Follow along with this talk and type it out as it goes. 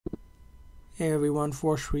Hey everyone,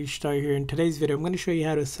 Force Restart here. In today's video, I'm going to show you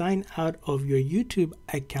how to sign out of your YouTube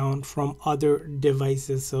account from other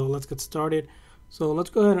devices. So let's get started. So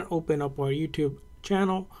let's go ahead and open up our YouTube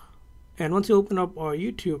channel. And once you open up our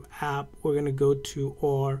YouTube app, we're going to go to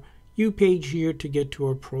our U page here to get to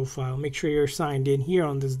our profile. Make sure you're signed in here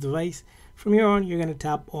on this device. From here on, you're going to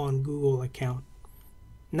tap on Google account.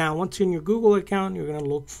 Now, once you're in your Google account, you're going to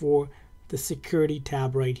look for the security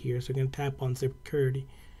tab right here. So you're going to tap on security.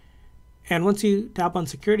 And once you tap on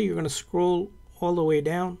security, you're going to scroll all the way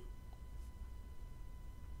down.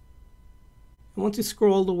 And once you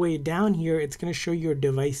scroll all the way down here, it's going to show your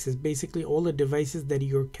devices. Basically, all the devices that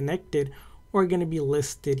you're connected are going to be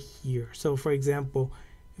listed here. So for example,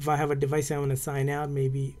 if I have a device I want to sign out,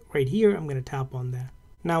 maybe right here, I'm going to tap on that.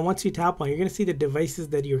 Now, once you tap on, you're going to see the devices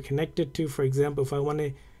that you're connected to. For example, if I want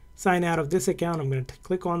to sign out of this account, I'm going to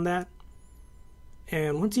click on that.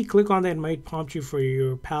 And once you click on that, it might prompt you for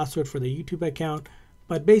your password for the YouTube account.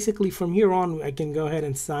 But basically from here on, I can go ahead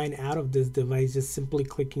and sign out of this device, just simply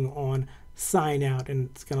clicking on sign out, and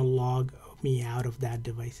it's going to log me out of that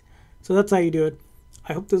device. So that's how you do it.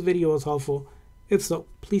 I hope this video was helpful. If so,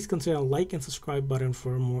 please consider a like and subscribe button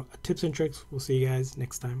for more tips and tricks. We'll see you guys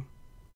next time.